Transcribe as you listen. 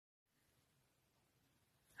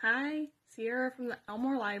Hi, Sierra from the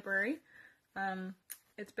Elmore Library.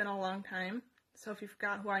 It's been a long time, so if you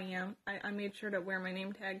forgot who I am, I made sure to wear my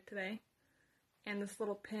name tag today. And this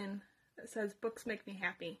little pin that says, "Books make me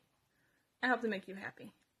happy." I hope to make you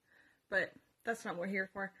happy. But that's not what we're here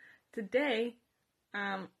for. Today,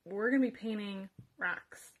 we're going to be painting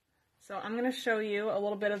rocks. So I'm going to show you a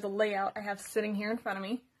little bit of the layout I have sitting here in front of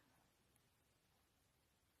me.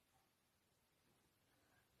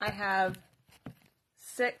 I have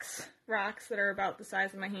 6 rocks that are about the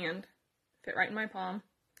size of my hand, fit right in my palm,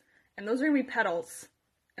 and those are going to be petals,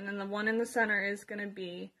 and then the one in the center is going to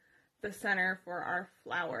be the center for our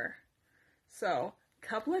flower. So,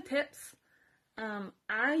 couple of tips.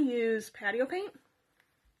 I use patio paint.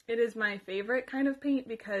 It is my favorite kind of paint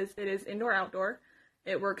because it is indoor-outdoor.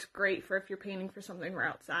 It works great for if you're painting for something for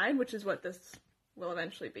outside, which is what this will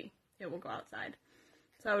eventually be. It will go outside.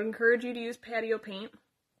 So I would encourage you to use patio paint.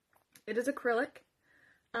 It is acrylic.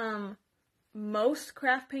 Most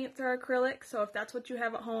craft paints are acrylic, so if that's what you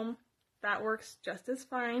have at home, that works just as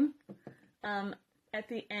fine. At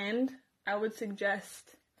the end, I would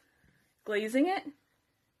suggest glazing it.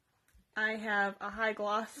 I have a high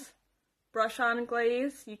gloss brush on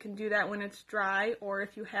glaze. You can do that when it's dry, or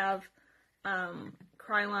if you have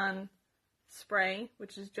Krylon spray,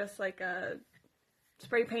 which is just like a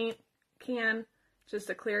spray paint can, just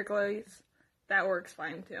a clear glaze, that works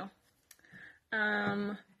fine too.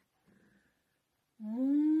 I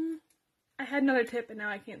had another tip and now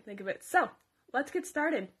I can't think of it. So, let's get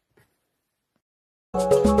started.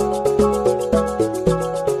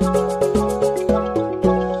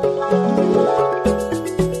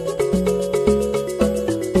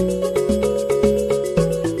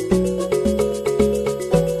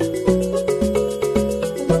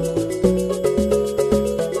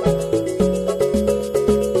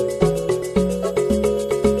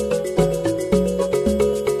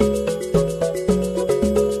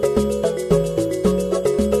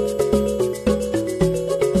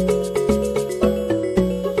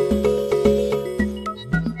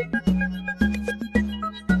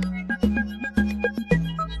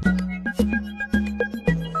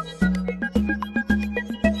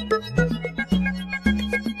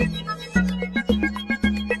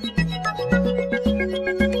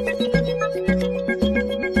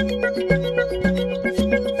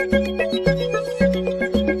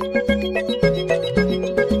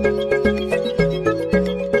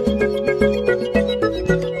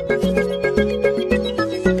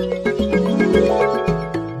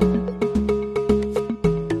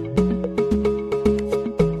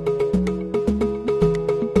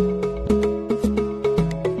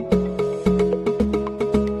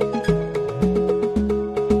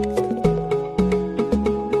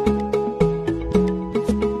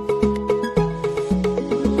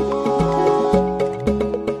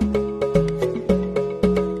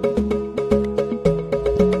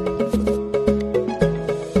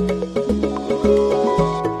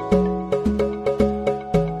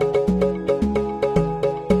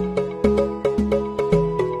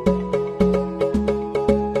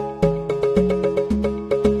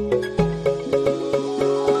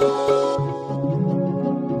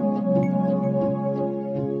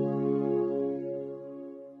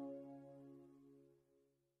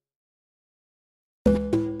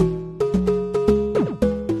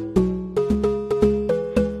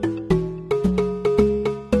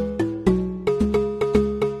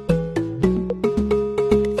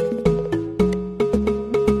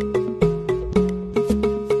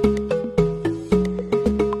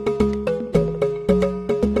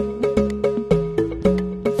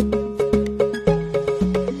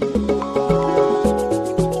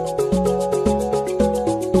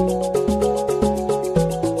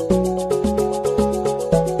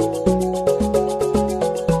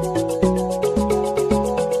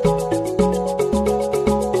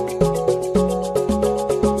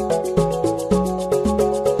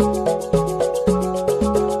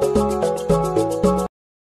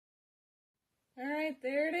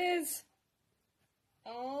 There it is,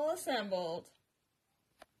 all assembled.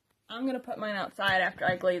 I'm going to put mine outside after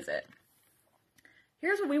I glaze it.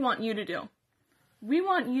 Here's what we want you to do. We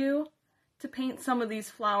want you to paint some of these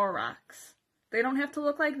flower rocks. They don't have to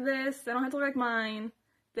look like this, they don't have to look like mine.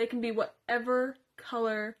 They can be whatever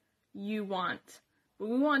color you want. But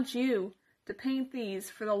we want you to paint these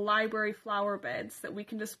for the library flower beds that we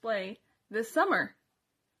can display this summer.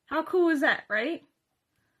 How cool is that, right?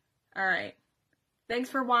 Alright. Thanks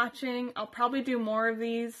for watching. I'll probably do more of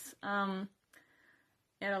these at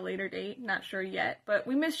a later date. Not sure yet. But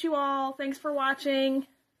we miss you all. Thanks for watching.